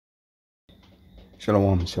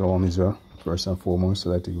Shalom, shalom Israel. First and foremost,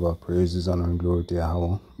 I'd like to give our praises, honor, and glory to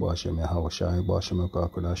Yahweh, Ba'ashem Yahweh Shai, Ba'ashem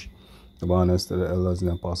Kodash, the honors to the elders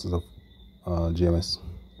and the apostles of JMS,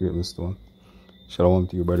 Great Millstone. Shalom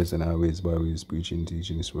to you, brothers and highways, byways, preaching,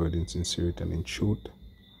 teaching this word in sincerity and in truth.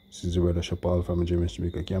 This is the brother Shapal from JMS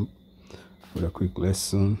Jamaica Camp with a quick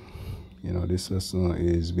lesson. You know, this lesson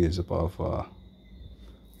is based upon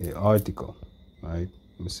an article, right?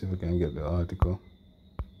 Let me see if I can get the article.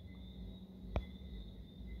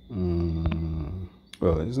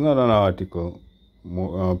 Well, it's not an article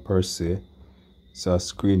more, per se. It's a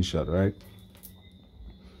screenshot, right?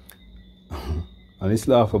 And it's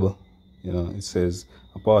laughable. You know, it says,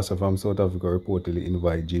 a pastor from South Africa reportedly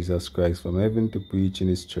invited Jesus Christ from heaven to preach in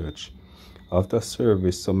his church. After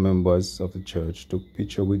service, some members of the church took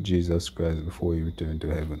picture with Jesus Christ before he returned to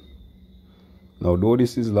heaven. Now, though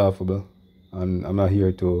this is laughable, and I'm not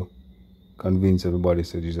here to convince everybody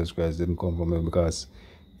that Jesus Christ didn't come from heaven, because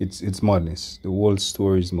it's madness. The whole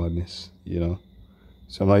story is madness, you know.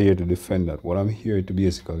 So I'm not here to defend that. What I'm here to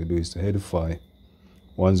basically do is to edify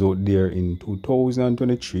ones out there in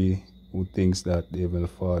 2023 who thinks that the Heavenly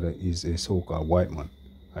Father is a so-called white man.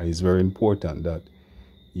 And it's very important that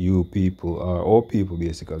you people, or all people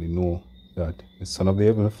basically, know that the Son of the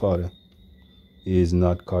Heavenly Father is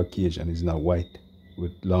not Caucasian, is not white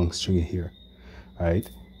with long stringy hair, right?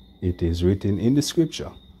 It is written in the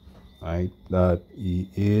scripture, right, that he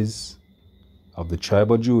is of the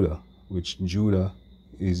tribe of Judah, which Judah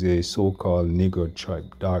is a so-called Negro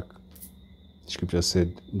tribe, dark. Scripture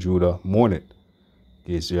said Judah mourned.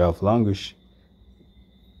 In case you have language,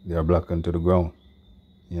 they are black unto the ground,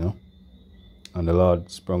 you know. And the Lord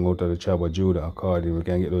sprung out of the tribe of Judah according. We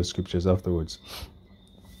can get those scriptures afterwards,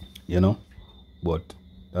 you know. But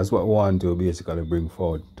that's what we want to basically bring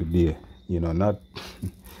forward today, you know, not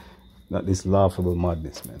this laughable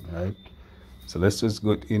madness, man, right? So let's just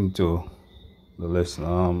go into the lesson.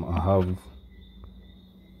 I have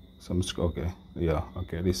some, okay, yeah,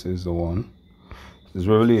 okay, this is the one. This is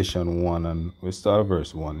Revelation 1, and we start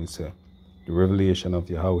verse 1. It says, the revelation of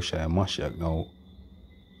Yahushua Mashiach. Now,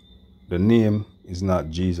 the name is not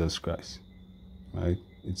Jesus Christ, right?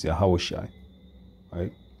 It's Yahushua,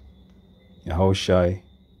 right? Yahushua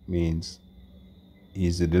means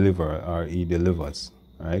he's the deliverer, or he delivers,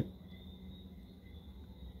 right?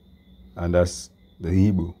 And that's the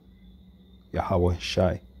Hebrew, Yahweh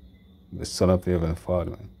Shai, the Son of the Heavenly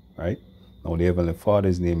Father, right? Now the Heavenly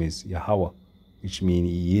Father's name is Yahweh, which means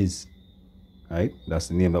he is, right? That's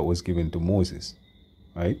the name that was given to Moses,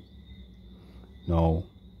 right? Now,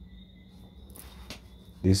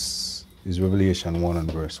 this is Revelation 1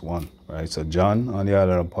 and verse 1, right? So John on the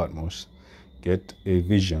island of Patmos get a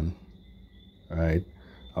vision, right,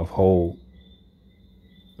 of how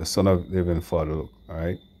the Son of the Heavenly Father looked, all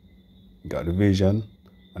right? He got the vision,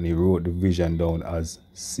 and he wrote the vision down as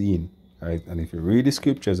seen, right? And if you read the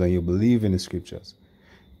scriptures and you believe in the scriptures,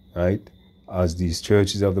 right, as these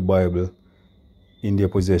churches of the Bible in their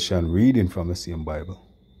possession reading from the same Bible,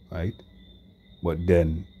 right? But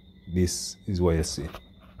then this is what you see.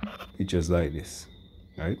 Pictures like this,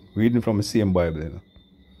 right? Reading from the same Bible, you know.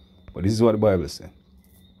 But this is what the Bible says.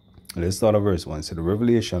 Let's start at verse 1. So the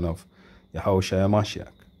revelation of Yahushua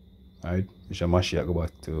Mashiach, right? Yahushua Mashiach go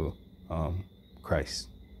back to Christ,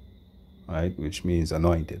 right? Which means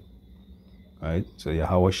anointed, right? So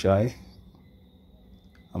Yahushua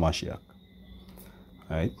Mashiach,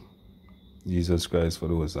 right? Jesus Christ for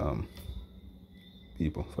those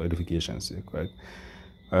people, for edification's sake, right?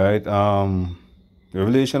 All right. The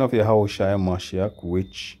revelation of Yahushua Mashiach,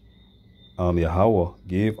 which Yahweh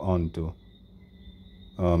gave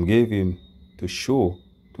him to show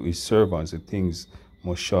to his servants the things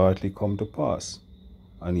must shortly come to pass,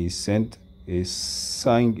 and he sent a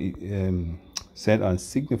sign, sent and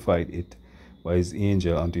signified it by his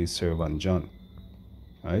angel unto his servant John,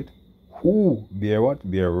 right? Who bear what?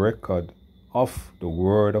 Bear record of the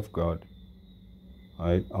word of God,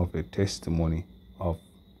 right? Of the testimony of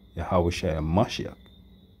Yahushua Mashiach,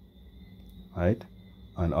 right?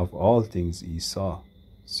 And of all things he saw.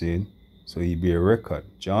 See? So he bear record.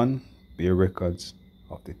 John bear records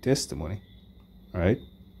of the testimony, right,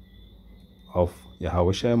 of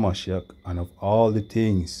Yahushua Mashiach, and of all the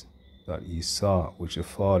things that he saw, which the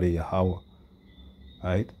Father Yahweh,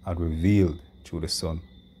 right, had revealed through the Son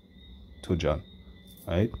to John,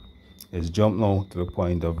 right? Let's jump now to the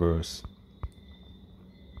point of verse.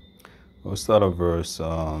 We'll start at verse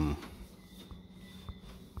 12,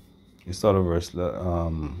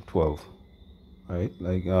 right?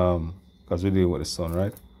 Like because we deal with the Son,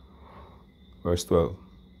 right? Verse 12,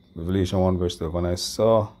 Revelation 1 verse 12.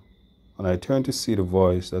 And I turned to see the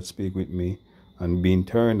voice that spake with me, And being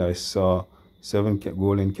turned, I saw 7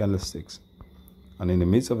 golden candlesticks. And in the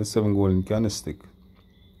midst of the 7 golden candlesticks,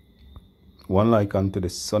 one like unto the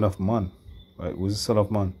Son of Man. Right? Who's the Son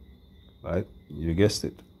of Man? Right? You guessed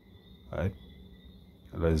it. Right?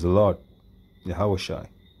 That is the Lord, Yahushua,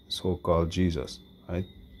 so-called Jesus. Right?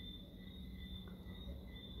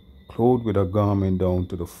 Clothed with a garment down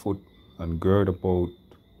to the foot, and girt about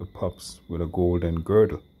the paps with a golden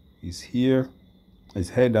girdle. His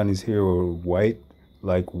head and his hair were white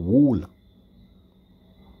like wool,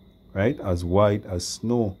 right? As white as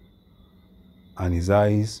snow, and his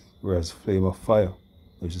eyes were as flame of fire.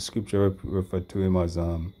 Which the scripture referred to him as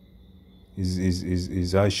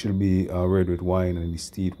his eyes should be red with wine, and his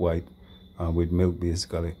teeth white with milk,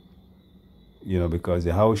 basically. You know, because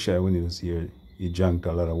the house shy, when he was here, he drank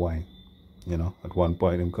a lot of wine. You know, at one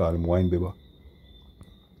point they called him wine bibber.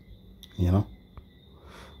 You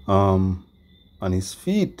know, and his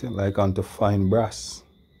feet like unto fine brass,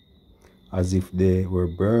 as if they were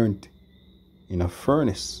burnt in a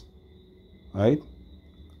furnace, right?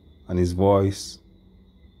 And his voice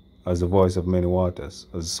as the voice of many waters,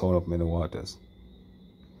 as the sound of many waters,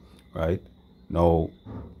 right? Now,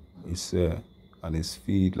 it's and his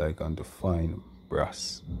feet like unto fine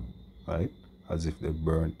brass, right? As if they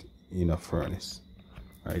burnt in a furnace,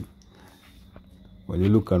 right? When you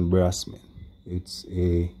look on brass, man, it's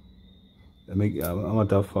a, a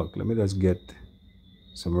matter of fact, let me just get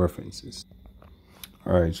some references.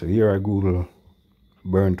 All right, so here I Google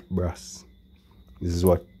burnt brass. This is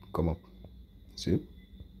what come up. See?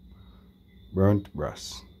 Burnt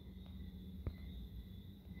brass.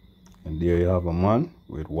 And there you have a man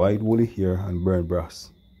with white woolly hair and burnt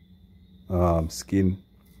brass. Skin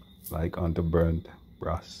like unto burnt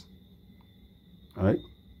brass. Alright?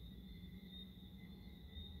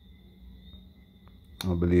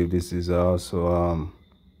 I believe this is also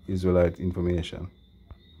Israelite information.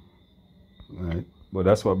 Alright? But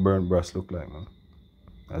that's what burnt brass look like, man.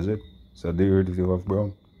 That's it. It's a derivative of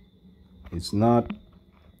brown. It's not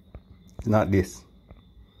this.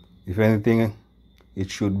 If anything, it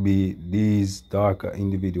should be these darker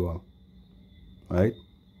individual. Right?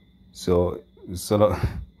 So the son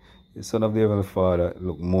of the Heavenly Father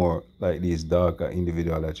look more like these darker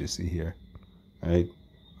individual that you see here. Right?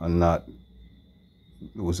 And not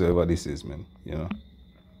whosoever this is, man. You know.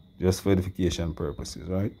 Just for edification purposes,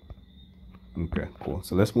 right? Okay, cool.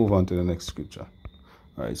 So let's move on to the next scripture.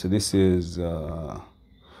 All right, so this is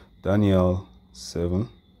Daniel 7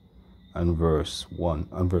 and verse 1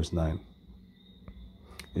 and verse 9.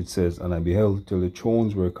 It says, and I beheld till the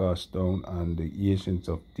thrones were cast down, and the ancients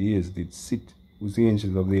of days did sit. Who's the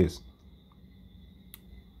ancients of days?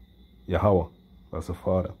 Yahweh, that's the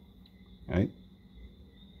Father, right?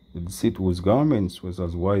 Did sit, whose garments was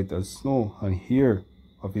as white as snow, and hair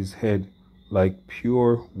of his head like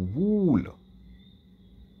pure wool,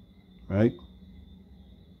 right?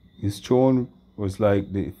 His throne was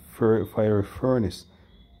like the fiery furnace,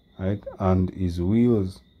 right? And his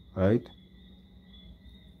wheels, right,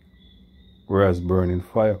 were as burning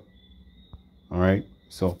fire. All right.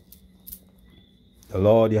 So the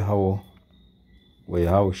Lord Yahweh, or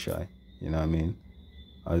Yahushai, you know what I mean?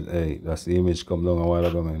 Hey, that's the image come down a while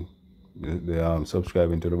ago, man. They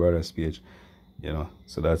subscribing to the brother's page, you know.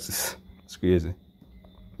 So that's it's crazy,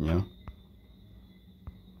 you know.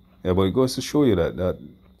 Yeah, but it goes to show you that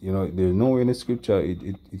you know, there's nowhere in the scripture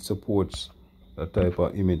it supports that type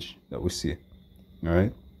of image that we see. All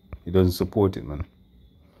right, it doesn't support it, man.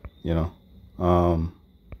 You know,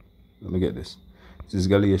 let me get this. This is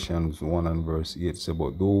Galatians 1 and verse 8. It's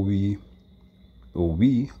about though we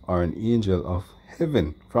are an angel of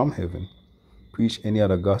heaven, from heaven, preach any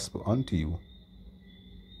other gospel unto you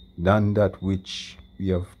than that which we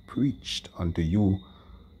have preached unto you,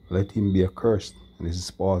 let him be accursed. And this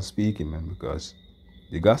is Paul speaking, man, because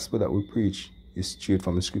the gospel that we preach is straight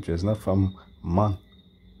from the scripture. It's not from man,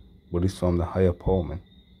 but it's from the higher power, man.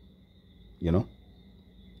 You know?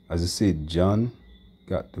 As I said, John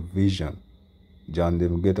got the vision. John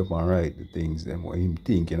didn't get up and write the things that what him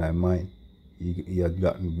think in his mind. He had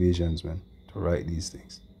gotten visions, man, to write these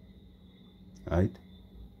things. Right?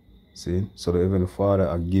 See? So the Heavenly Father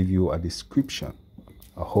will give you a description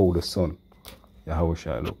of how the Son, Yahweh,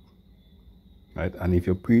 shall look. Right? And if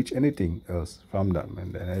you preach anything else from that,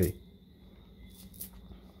 man, then hey,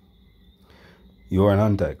 you're an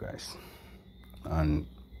antichrist. And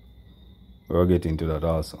we'll get into that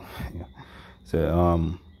also. Yeah.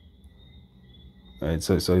 So right,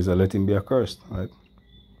 so it's a let him be accursed, right?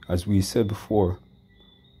 As we said before,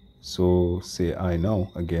 so say I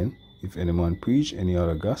now again, if any man preach any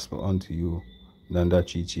other gospel unto you than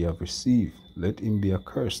that which ye have received, let him be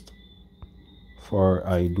accursed. For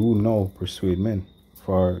I do now persuade men.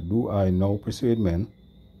 For do I now persuade men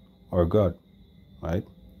or God? Right?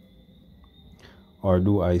 Or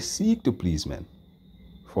do I seek to please men?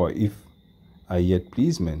 For if I yet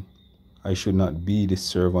please men, I should not be the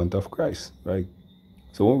servant of Christ. Right?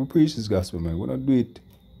 So when we preach this gospel, man, we don't do it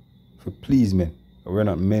for please men. We're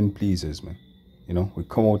not men pleasers, man. You know, we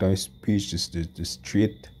come out and preach the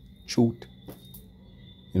straight truth,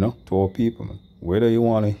 you know, to our people, man. Whether you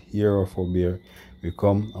want to hear or forbear, we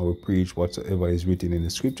come and we preach whatsoever is written in the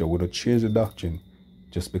scripture. We don't change the doctrine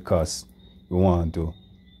just because we want to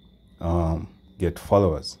get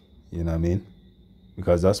followers, you know what I mean?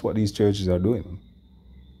 Because that's what these churches are doing.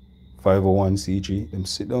 501c3, them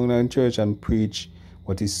sit down in church and preach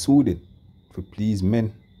what is soothing for please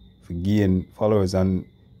men, for gain followers, and,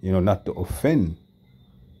 you know, not to offend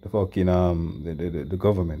the fucking the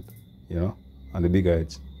government, you know, and the big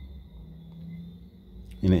heads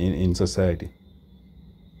in society.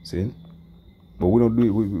 See? But we don't do it,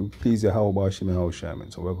 we please the how Bashim and how Shaman.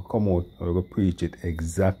 So we're going to come out and we're going to preach it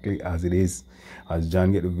exactly as it is. As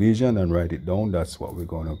John get the vision and write it down, that's what we're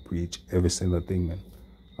going to preach. Every single thing, man.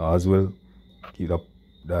 As well, keep up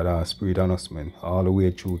that spirit on us, man, all the way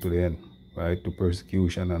through to the end, right? To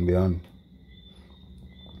persecution and beyond.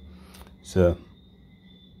 So,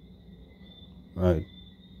 right.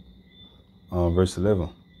 Verse 11.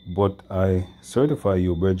 But I certify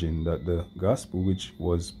you, brethren, that the gospel which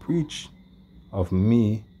was preached of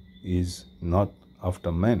me is not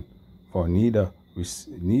after men, for neither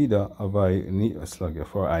have I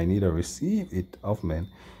for I neither received it of men,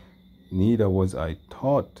 neither was I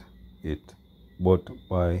taught it, but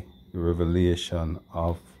by the revelation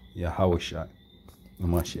of Yahushua, the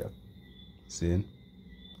Mashiach. See?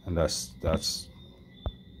 And that's the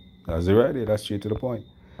right there. That's straight to the point.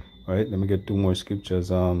 All right, let me get two more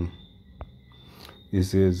scriptures.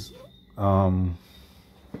 This is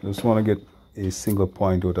just want to get a single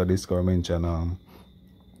point out of this.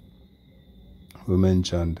 We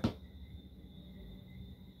mentioned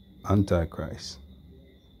Antichrist.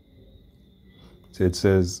 So it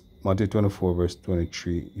says, Matthew 24 verse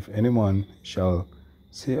 23, if anyone shall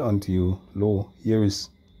say unto you, lo, here is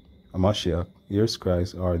a Mashiach, here is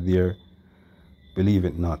Christ, or there, believe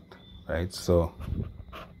it not. Right? So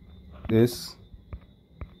this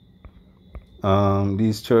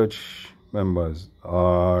these church members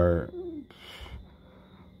are,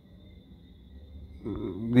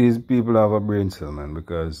 these people have a brain cell, man,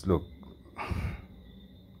 because look,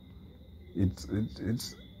 it's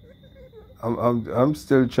I'm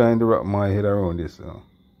still trying to wrap my head around this, you know?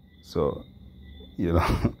 So, you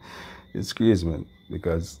know, it's crazy, man,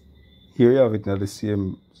 because here you have it in the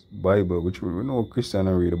same Bible, which we know Christians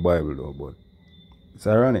don't read the Bible though, but it's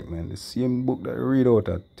ironic, man. The same book that you read out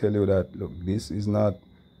that tell you that, look, this is not,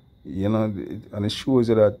 you know, and it shows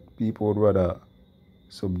you that people would rather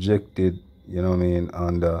subjected, you know what I mean,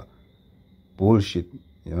 under bullshit,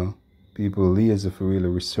 you know. People lazy for really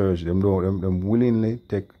research. Them willingly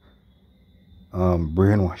take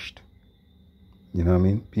brainwashed. You know what I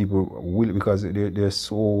mean? People will, because they're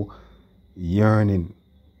so yearning,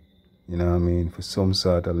 you know what I mean, for some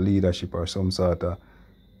sort of leadership or some sort of,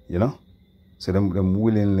 you know. So them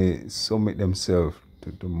willingly submit themselves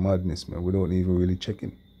to madness, man, without even really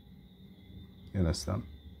checking. You understand?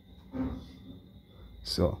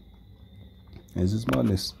 So, this is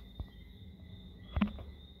madness.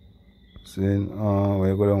 So then, when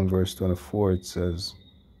you go down verse 24, it says,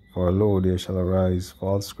 for lo, there shall arise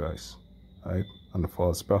false Christs, right, and the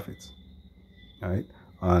false prophets, right,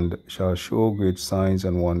 and shall show great signs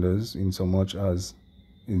and wonders, insomuch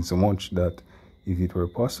that if it were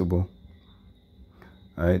possible,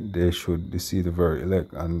 right, they should deceive the very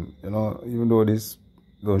elect. And, you know, even though this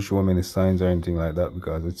don't show many signs or anything like that,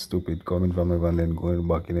 because it's stupid, coming from heaven and then going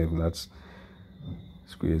back in heaven, it's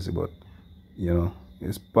crazy. But, you know,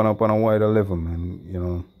 it's put up on a wider level, man. You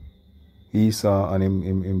know, Esau and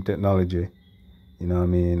him technology, you know what I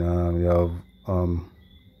mean. We have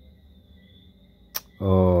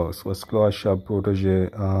so what's Klaus Schwab protege,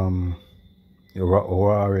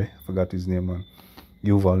 Harari, I forgot his name, man.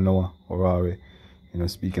 Yuval Noah Harari, you know,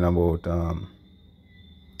 speaking about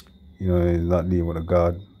you know, he's not dealing with a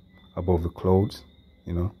God above the clouds,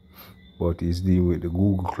 you know, but he's dealing with the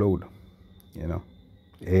Google cloud, you know,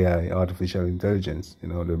 AI, artificial intelligence, you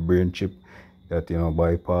know, the brain chip that, you know,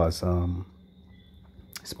 bypass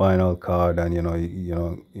spinal cord, and you know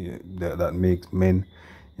that makes men,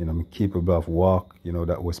 you know, capable of walk, you know,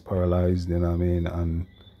 that was paralyzed, you know what I mean, and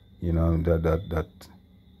you know that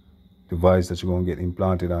device that you're gonna get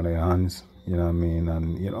implanted on your hands, you know what I mean,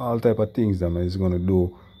 and you know, all type of things that man is gonna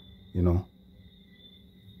do, you know,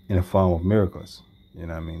 in the form of miracles. You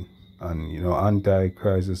know what I mean? And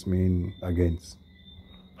antichrist just mean against.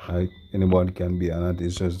 Right? Anybody can be an anti.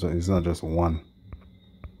 It's not just one.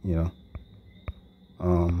 And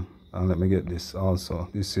let me get this also.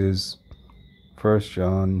 This is 1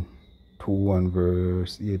 John 2 and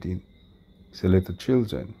verse 18. It says, little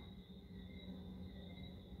children,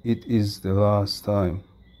 it is the last time,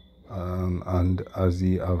 and as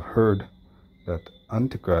ye have heard that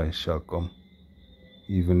Antichrist shall come,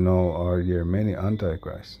 even now are there many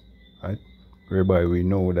Antichrists, right? Whereby we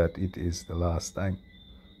know that it is the last time,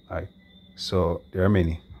 right? So there are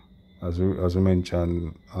many, as we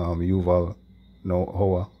mentioned, Yuval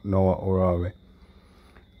Noah Harari,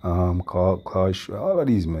 Klaus Schwab, all of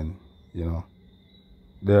these men,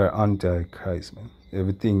 they're Antichrist, man.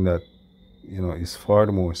 Everything that is far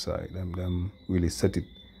the more side, them really set it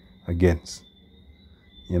against,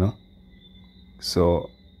 So,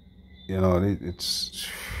 it's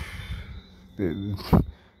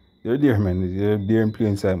they're there, man. They're there in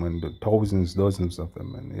plain sight, man. The thousands, dozens of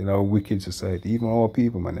them, man. In our wicked society, even our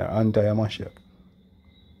people, man, they're anti-Mashiach.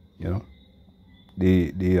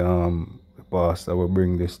 The pastor will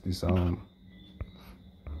bring this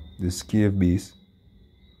cave beast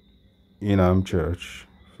in church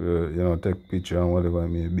for take picture and whatever it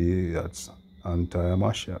may be. That's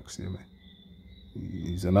anti-Mashiach, see me.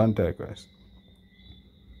 He's an antichrist,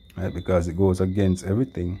 right? Because it goes against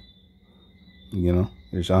everything.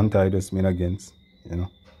 It's anti just mean against.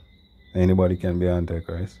 Anybody can be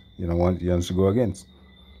antichrist. What you have to go against.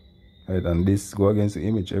 Right, and this go against the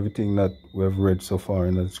image. Everything that we have read so far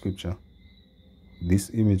in the scripture, this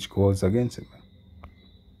image goes against it,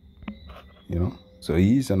 man. So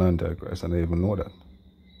he's an antichrist, and I even know that.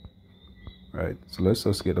 Right. So let's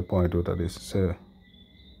just get the point out of this. So,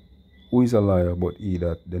 who is a liar but he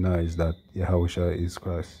that denies that Yahushua is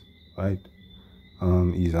Christ? Right.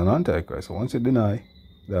 He's an antichrist. So once you deny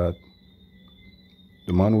that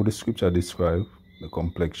the man who the scripture described, the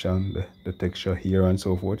complexion, the texture here and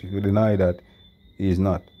so forth, if you deny that he is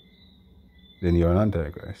not, then you're an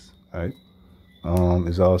antichrist, right?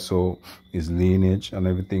 It's also his lineage and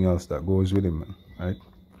everything else that goes with him, man, right?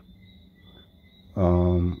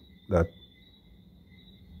 That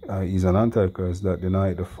he's an antichrist that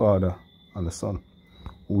denied the Father and the Son.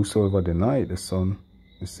 Whosoever denied the Son,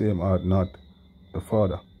 the same art not the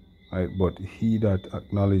Father, right? But he that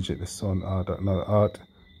acknowledged the Son art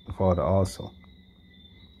the Father also.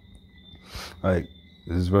 Right,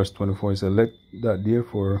 this is verse 24. It says, let that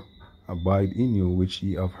therefore abide in you which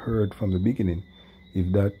ye have heard from the beginning.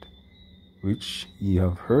 If that which ye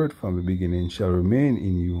have heard from the beginning shall remain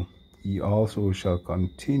in you, ye also shall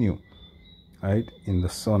continue, right, in the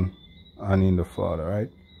Son and in the Father, right?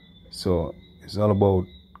 So it's all about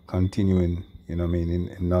continuing, in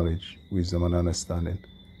knowledge, wisdom, and understanding.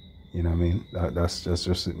 That's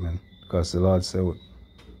just it, man. Because the Lord said,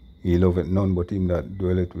 he loveth none but him that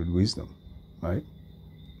dwelleth with wisdom, right?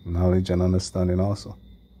 Knowledge and understanding also.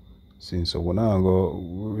 See, so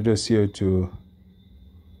we're just here to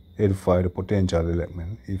edify the potential elect,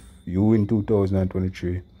 man. If you in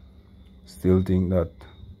 2023 still think that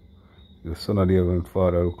the Son of the Heavenly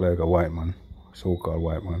Father look like a white man, so-called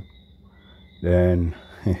white man, then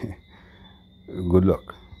good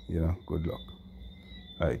luck, good luck.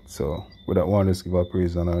 Right, so with that one, let's give our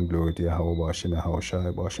praise and honor and glory to Yahweh, Bashim,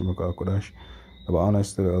 Yahushai, Bashim, Kodash, the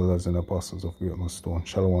honors to the elders and apostles of Great Stone.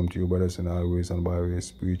 Shalom to you, brothers, in all ways and by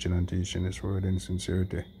ways, preaching and teaching this word in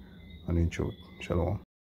sincerity and in truth. Shalom.